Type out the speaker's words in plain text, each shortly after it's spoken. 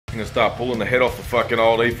I'm gonna start pulling the head off the fucking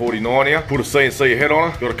old E49 here. Put a CNC head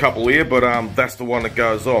on it. Got a couple here, but that's the one that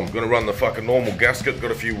goes on. Gonna run the fucking normal gasket.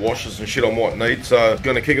 Got a few washers and shit I might need. So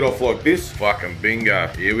gonna kick it off like this. Fucking bingo.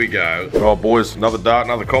 Here we go. Alright boys, another dart,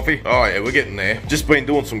 another coffee. Oh yeah, we're getting there. Just been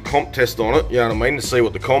doing some comp test on it, you know what I mean, to see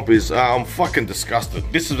what the comp is. I'm fucking disgusted.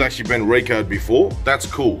 This has actually been recoed before. That's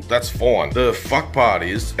cool, that's fine. The fuck part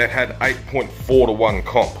is, it had 8.4 to 1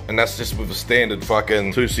 comp. And that's just with a standard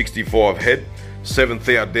fucking 265 head.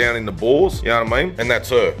 7th out down in the bores, you know what I mean? And that's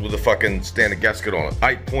her with a fucking standard gasket on it.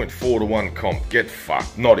 8.4 to 1 comp. Get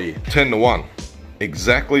fucked. Not here. 10 to 1.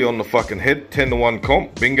 Exactly on the fucking head. 10 to 1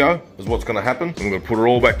 comp. Bingo is what's gonna happen. I'm gonna put it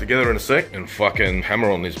all back together in a sec and fucking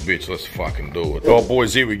hammer on this bitch. Let's fucking do it. Oh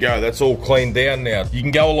boys, here we go. That's all cleaned down now. You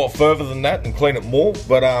can go a lot further than that and clean it more,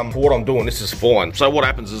 but for what I'm doing, this is fine. So what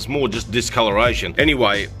happens is more just discoloration.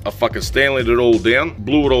 Anyway, I fucking Stanleyed it all down,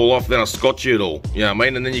 blew it all off, then I scotched it all. You know what I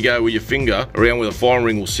mean? And then you go with your finger around where the firing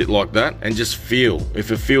ring will sit like that and just feel.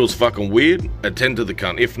 If it feels fucking weird, attend to the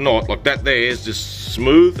cunt. If not, like that there is just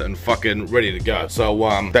smooth and fucking ready to go. So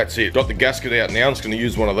that's it. Got the gasket out now. I'm just going to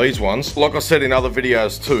use one of these ones. Like I said in other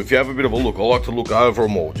videos too, if you have a bit of a look, I like to look over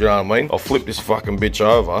them all. Do you know what I mean? I'll flip this fucking bitch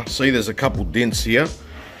over. See, there's a couple dents here.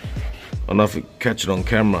 I don't know if it catch it on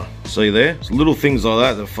camera. See there? It's little things like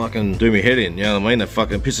that that fucking do me head in, you know what I mean? That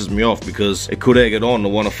fucking pisses me off because it could egg it on to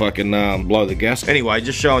want to fucking blow the gas. Anyway,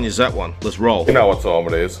 just showing you that one. Let's roll. You know what time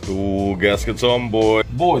it is. Ooh, gasket's on, boy.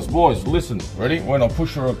 Boys, listen. Ready? When I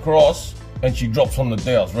push her across and she drops on the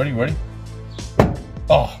dowels. Ready?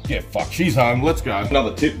 Oh, get fucked. She's home. Let's go.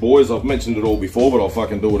 Another tip, boys. I've mentioned it all before, but I'll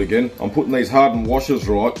fucking do it again. I'm putting these hardened washers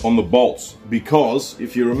right on the bolts because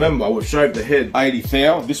if you remember, we've shaved the head 80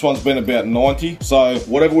 thou. This one's been about 90. So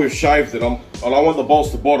whatever we've shaved it, I don't want the bolts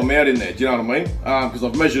to bottom out in there. Do you know what I mean? Because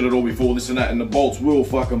I've measured it all before, this and that, and the bolts will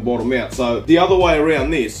fucking bottom out. So the other way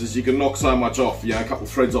around this is you can knock so much off. You know, a couple of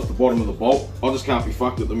threads off the bottom of the bolt. I just can't be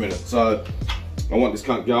fucked at the minute. So I want this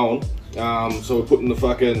cunt going. So we're putting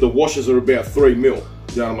the washers are about 3 mil.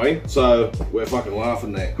 You know what I mean? So we're fucking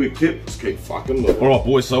laughing there. Quick tip, let's keep fucking looking. Alright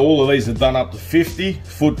boys, so all of these are done up to 50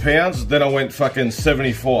 foot-pounds. Then I went fucking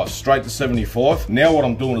 75, straight to 75. Now what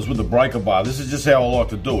I'm doing is with the breaker bar. This is just how I like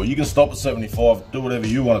to do it. You can stop at 75, do whatever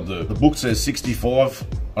you want to do. The book says 65,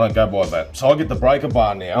 I don't go by that. So I get the breaker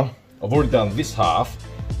bar now. I've already done this half,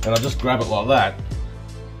 and I just grab it like that.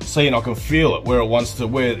 See, and I can feel it where it wants to,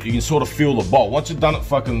 where you can sort of feel the bolt. Once you've done it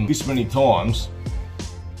fucking this many times,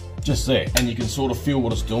 just there, and you can sort of feel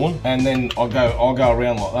what it's doing, and then I'll go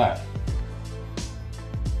around like that,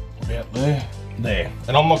 about there,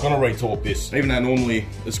 and I'm not going to retort this, even though normally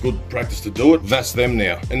it's good practice to do it. That's them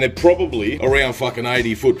now, and they're probably around fucking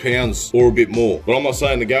 80 foot-pounds or a bit more, but I'm not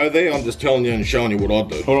saying to go there, I'm just telling you and showing you what I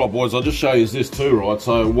do. Alright boys, I'll just show you this too, right?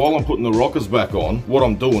 So while I'm putting the rockers back on, what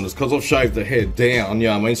I'm doing is, because I've shaved the head down, you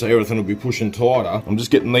know what I mean, so everything will be pushing tighter, I'm just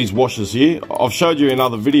getting these washers here. I've showed you in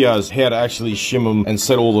other videos how to actually shim them and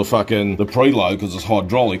set all the preload, because it's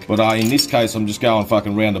hydraulic, but in this case I'm just going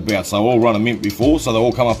fucking roundabout, so I'll run them in before, so they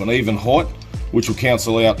all come up an even height, which will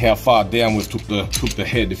cancel out how far down we've took the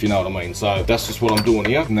head, if you know what I mean. So that's just what I'm doing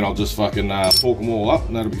here, and then I'll just fucking torque them all up,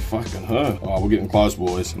 and that'll be fucking her. Oh, we're getting close,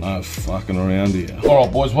 boys. No fucking around here. All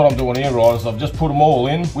right, boys, what I'm doing here, right, is I've just put them all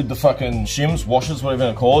in with the fucking shims, washers, whatever you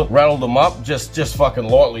want to call it, rattled them up just fucking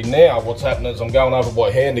lightly. Now what's happening is I'm going over by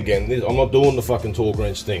hand again. I'm not doing the fucking torque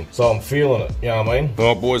wrench thing, so I'm feeling it, you know what I mean?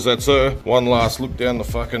 All right, boys, that's her. One last look down the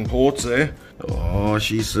fucking ports there. Oh,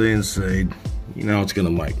 she's CNC'd. You know it's gonna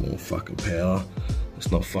make more fucking power. Let's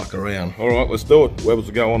not fuck around. Alright, let's do it. Webs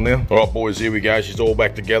will go on now. Alright boys, here we go. She's all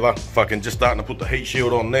back together. Fucking just starting to put the heat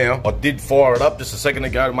shield on now. I did fire it up just a second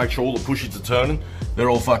ago to make sure all the pushies are turning. They're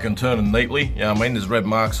all fucking turning neatly. You know what I mean? There's red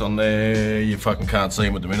marks on there. You fucking can't see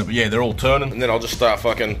them at the minute. But yeah, they're all turning. And then I'll just start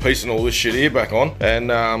fucking piecing all this shit here back on.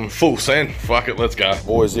 And full send. Fuck it, let's go.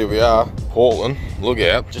 Boys, here we are. Portland. Look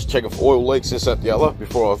out. Just check if oil leaks, this, that, the other.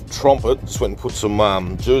 Before I tromp it, just went and put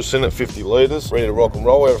some juice in it, 50 litres. Ready to rock and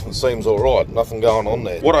roll. Everything seems alright. Nothing going on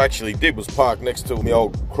there. What I actually did was park next to my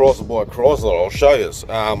old Chrysler by Chrysler. I'll show you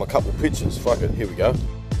a couple pictures. Fuck it, here we go.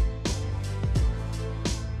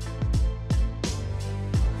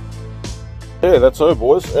 Yeah, that's her,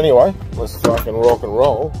 boys. Anyway, let's fucking rock and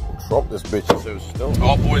roll. Tromp this bitch and see what's still.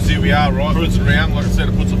 Oh, boys, here we are, right? Cruising around. Like I said,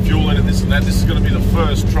 I put some fuel in it, this and that. This is going to be the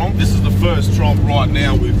first tromp. This is the first tromp right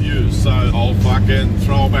now we've used. So I'll fucking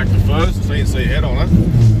throw it back to first. CNC head on it.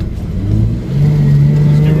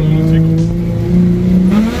 Let's give her a little tickle.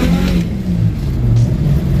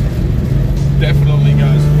 Definitely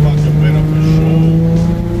goes fucking better for sure.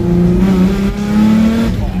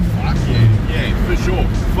 Oh, fuck yeah. Yeah, for sure.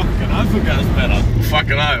 Fucking over goes better.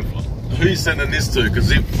 Fucking over. Who's sending this to,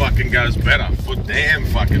 because it fucking goes better, for damn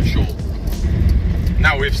fucking sure.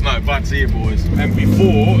 No ifs, no buts here, boys. And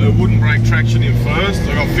before, it wouldn't break traction in first.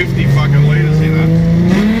 I got 50 fucking litres in it.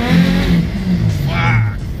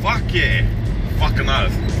 Fuck yeah. Fucking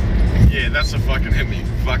oath. Yeah, that's a fucking Hemi.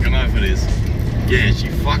 Fucking oath it is. Yeah, she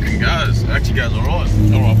fucking goes. It actually goes alright.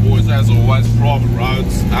 Alright, boys, as always, private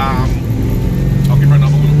roads. I'll give her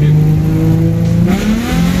another little bit.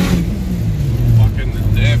 Fucking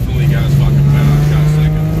definitely goes fucking better. Go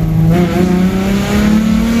second.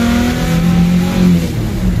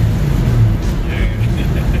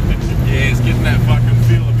 Yeah, it's getting that fucking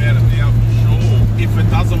feel about it now for sure. If it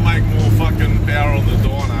doesn't make more fucking power on the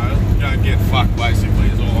dyno, don't get fucked basically,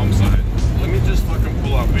 is all I'm saying. Let me just fucking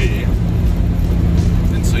pull up here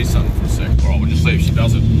and see something for a sec. Alright, we'll just see if she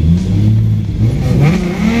does it.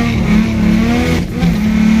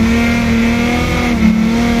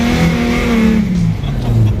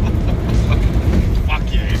 Fuck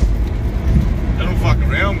yeah. They don't fuck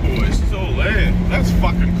around, boys. It's all there. That's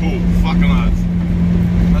fucking cool. Fucking oath.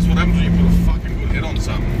 That's what happens when you put a fucking good head on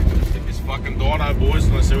something. Get this fucking dyno, boys,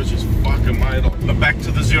 and I see what she's fucking made of. But back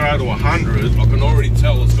to the 0 to 100, I can already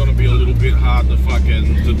tell it's going to be a little bit hard to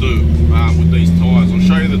fucking to do with these tyres. I'll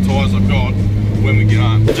show you the tyres I've got when we get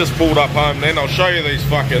home. Just pulled up home then. I'll show you these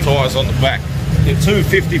fucking tyres on the back. They're two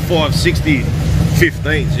 55/60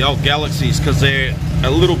 15s, the old Galaxies, because they're a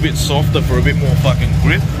little bit softer for a bit more fucking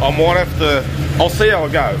grip. I might have to, I'll see how I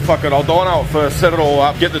go. Fuck it, I'll dyno it first, set it all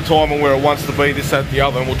up, get the timing where it wants to be, this, that, the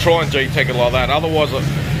other, and we'll try and G-Tech it like that. Otherwise,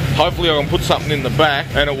 hopefully I can put something in the back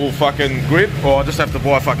and it will fucking grip, or I just have to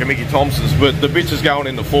buy fucking Mickey Thompson's, but the bitch is going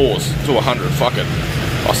in the 4s to 100, fuck it.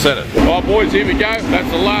 I said it. Alright boys, here we go.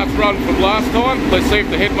 That's the last run from last time. Let's see if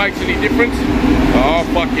the head makes any difference. Oh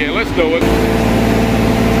fuck yeah, let's do it.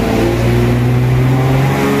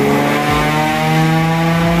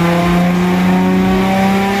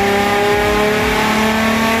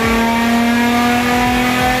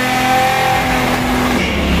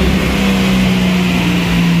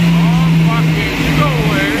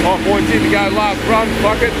 Here we go, last run,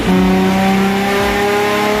 fuck it.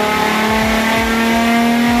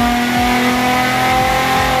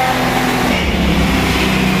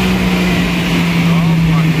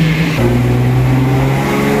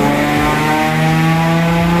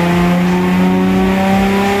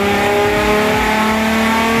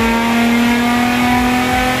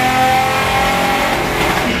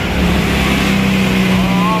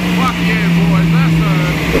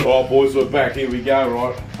 Boys, we're back, here we go,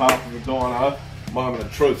 right, apart from the dyno, moment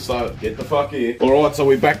of truth, so get the fuck here. Alright, so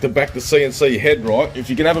we're back to the CNC head, right? If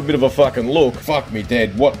you can have a bit of a fucking look, fuck me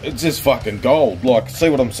dead, what, it's just fucking gold, like, see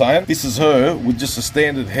what I'm saying? This is her with just a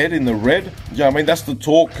standard head in the red, you know what I mean, that's the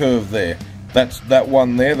torque curve there, that's that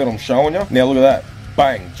one there that I'm showing you. Now look at that,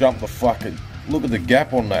 bang, jump the fucking, look at the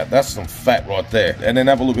gap on that, that's some fat right there. And then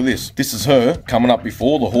have a look at this, this is her coming up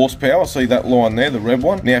before the horsepower, see that line there, the red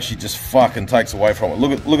one? Now she just fucking takes away from it.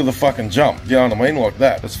 Look at the fucking jump, you know what I mean, like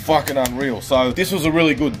that. It's fucking unreal. So this was a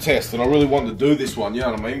really good test and I really wanted to do this one, you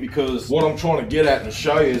know what I mean, because what I'm trying to get at and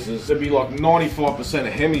show you is there'd be like 95%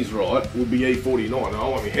 of Hemis, right, would be E49. I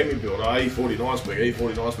want my Hemi builder, E49 spec,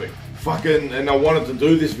 E49 spec. Fucking, and I wanted to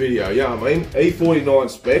do this video, you know what I mean, E49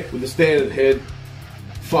 spec with a standard head,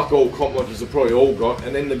 fuck all comp lodges have probably all got,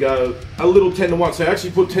 and then to go a little 10 to 1. So I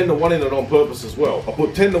actually put 10 to 1 in it on purpose as well. I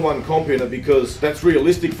put 10 to 1 comp in it because that's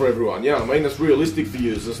realistic for everyone, you know what I mean? That's realistic for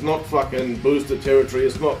you. It's not fucking boosted territory,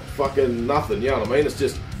 it's not fucking nothing, you know what I mean? It's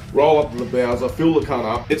just roll up to the bows, I fill the cunt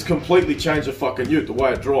up. It's completely changed the fucking ute, the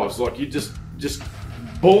way it drives. Like you just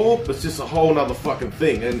ball, it's just a whole nother fucking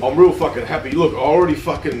thing, and I'm real fucking happy. Look, I already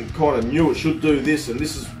fucking kind of knew it should do this, and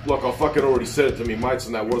this is like I fucking already said it to me mates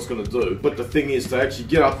and that what it's gonna do. But the thing is to actually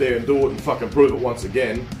get up there and do it and fucking prove it once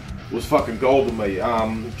again was fucking gold to me.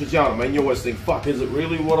 Cause you know what I mean, you always think, fuck, is it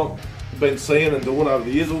really what I've been seeing and doing over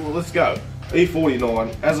the years? Well, let's go.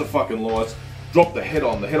 E49, as it fucking lies, drop the head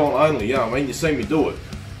on only, you know what I mean? You see me do it.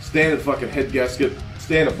 Standard fucking head gasket,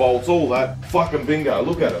 standard bolts, all that, fucking bingo,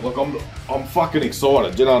 look at it. Like I'm fucking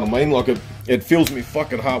excited, you know what I mean? Like it fills me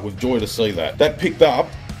fucking heart with joy to see that. That picked up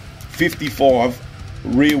 55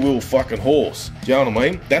 rear wheel fucking horse, do you know what I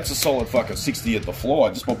mean? That's a solid fucking 60 at the fly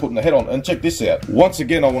just by putting the head on. And check this out, once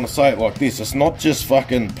again I want to say it like this, it's not just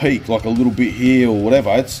fucking peak like a little bit here or whatever,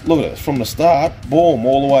 it's, look at it, it's from the start, boom,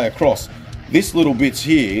 all the way across. This little bits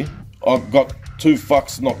here, I've got 2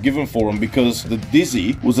 fucks not given for them because the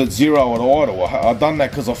Dizzy was at 0 at idle. I done that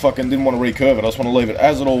because I fucking didn't want to recurve it. I just want to leave it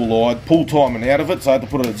as it all lied, pull timing out of it, so I had to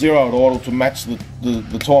put it at 0 at idle to match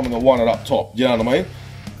the timing I wanted up top. You know what I mean?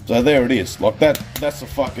 So there it is. Like that's a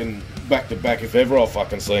fucking back to back if ever I've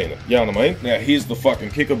fucking seen it. You know what I mean? Now here's the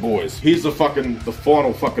fucking kicker, boys. Here's the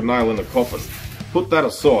final fucking nail in the coffin. Put that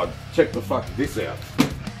aside. Check the fuck this out.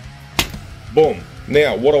 Boom.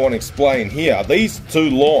 Now, what I want to explain here, these two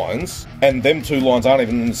lines and them two lines aren't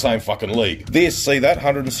even in the same fucking league. This, see that,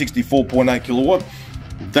 164.8 kilowatt?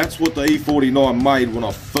 That's what the E49 made when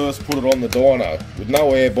I first put it on the dyno. With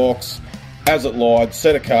no airbox, as it lied,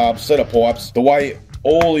 set of carbs, set of pipes, the way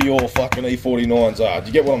all of your fucking E49s are. Do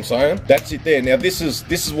you get what I'm saying? That's it there. Now, this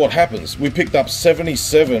is what happens. We picked up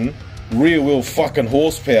 77 rear wheel fucking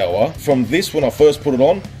horsepower from this when I first put it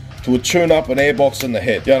on, to a tune-up, an airbox and the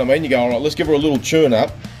head. You know what I mean? You go, alright, let's give her a little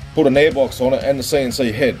tune-up, put an airbox on it and the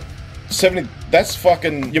CNC head. 70, that's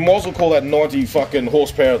fucking, you might as well call that 90 fucking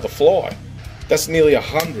horsepower at the fly. That's nearly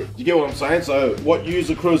 100. You get what I'm saying? So, what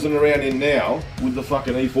yous are cruising around in now, with the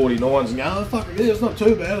fucking E49s and go, oh fuck, it's not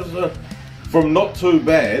too bad. From not too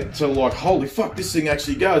bad to like, holy fuck, this thing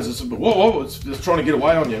actually goes. It's whoa, it's trying to get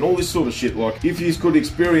away on you and all this sort of shit. Like, if you could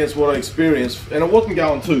experience what I experienced, and it wasn't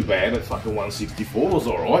going too bad at fucking 164, it was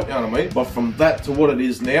alright, you know what I mean? But from that to what it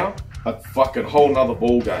is now, a fucking whole nother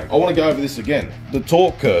ball game. I want to go over this again. The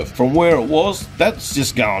torque curve, from where it was, that's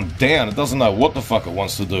just going down. It doesn't know what the fuck it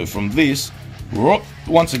wants to do. From this,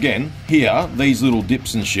 once again, here, these little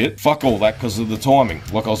dips and shit, fuck all that because of the timing,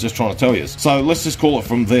 like I was just trying to tell you. So let's just call it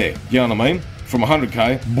from there, you know what I mean? From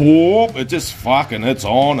 100k, boop, it just fucking, it's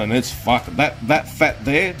on and it's fucking, that fat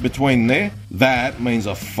there, between there, that means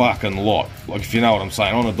a fucking lot. Like, if you know what I'm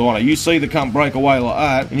saying, on a dyno, you see the cunt break away like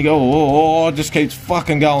that, and you go, oh, it just keeps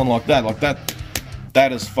fucking going like that,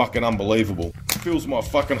 that is fucking unbelievable. It fills my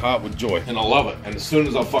fucking heart with joy, and I love it. And as soon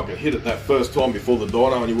as I fucking hit it that first time before the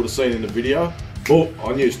dyno, and you would have seen in the video, oh,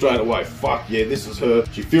 I knew straight away, fuck yeah, this is her.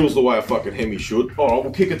 She feels the way a fucking Hemi should. Alright,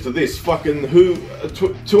 we'll kick it to this. Fucking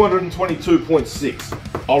 222.6.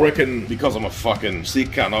 I reckon, because I'm a fucking sick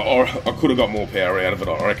cunt, I could have got more power out of it,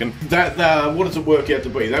 I reckon. What does it work out to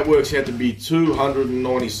be? That works out to be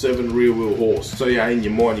 297 rear wheel horse. So yeah, in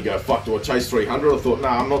your mind you go, fuck, do I chase 300? I thought,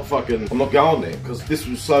 nah, I'm not going there. Because this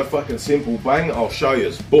was so fucking simple. Bang, I'll show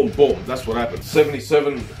you. Boom, boom, that's what happened.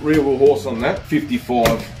 77 rear wheel horse on that,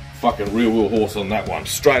 55 fucking rear wheel horse on that one.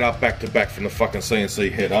 Straight up back to back from the fucking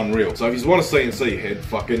CNC head. Unreal. So if you want a CNC head,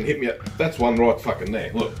 fucking hit me up. That's one right fucking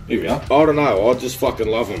there. Look, here we are. I don't know, I just fucking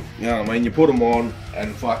love them. You know what I mean? You put them on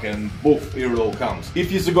and fucking boof, here it all comes.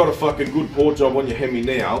 If you've got a fucking good port job on your Hemi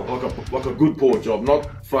now, like a good port job,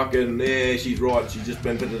 not fucking, yeah, she's right, she's just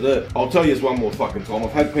been da. I'll tell you one more fucking time.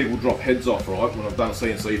 I've had people drop heads off, right, when I've done a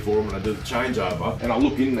CNC for them and I do the changeover, and I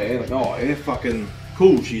look in there and I go, oh yeah, fucking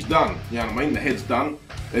cool, she's done. You know what I mean? The head's done.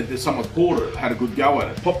 Someone's poured it, had a good go at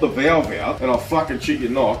it. Pop the valve out, and I'll fucking shit you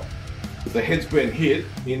not, the head's been hit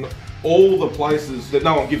in all the places that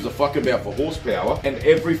no one gives a fuck about for horsepower, and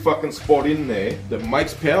every fucking spot in there that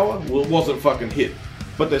makes power, well, it wasn't fucking hit.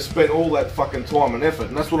 But they spent all that fucking time and effort,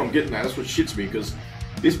 and that's what I'm getting at. That's what shits me, because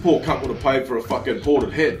this poor cunt would have paid for a fucking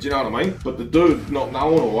ported head, do you know what I mean? But the dude, not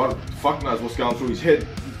knowing or what, fuck knows what's going through his head,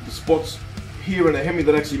 the spots here in a Hemi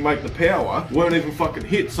that actually make the power weren't even fucking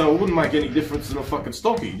hit, so it wouldn't make any difference in a fucking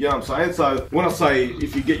stocky, you know what I'm saying? So when I say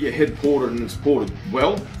if you get your head ported and it's ported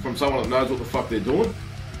well from someone that knows what the fuck they're doing,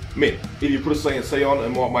 man, if you put a CNC on, it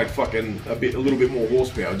might make fucking a little bit more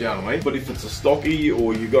horsepower, do you know what I mean? But if it's a stocky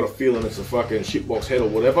or you got a feeling it's a fucking shitbox head or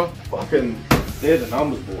whatever, fucking, they're the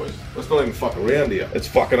numbers, boys. Let's not even fuck around here. It's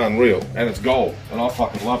fucking unreal, and it's gold, and I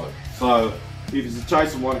fucking love it. So if it's a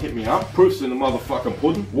chasing one, hit me up. Proof's in the motherfucking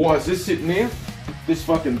pudding. Why is this sitting there? This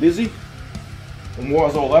fucking dizzy? And why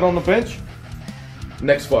is all that on the bench?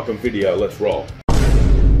 Next fucking video, let's roll.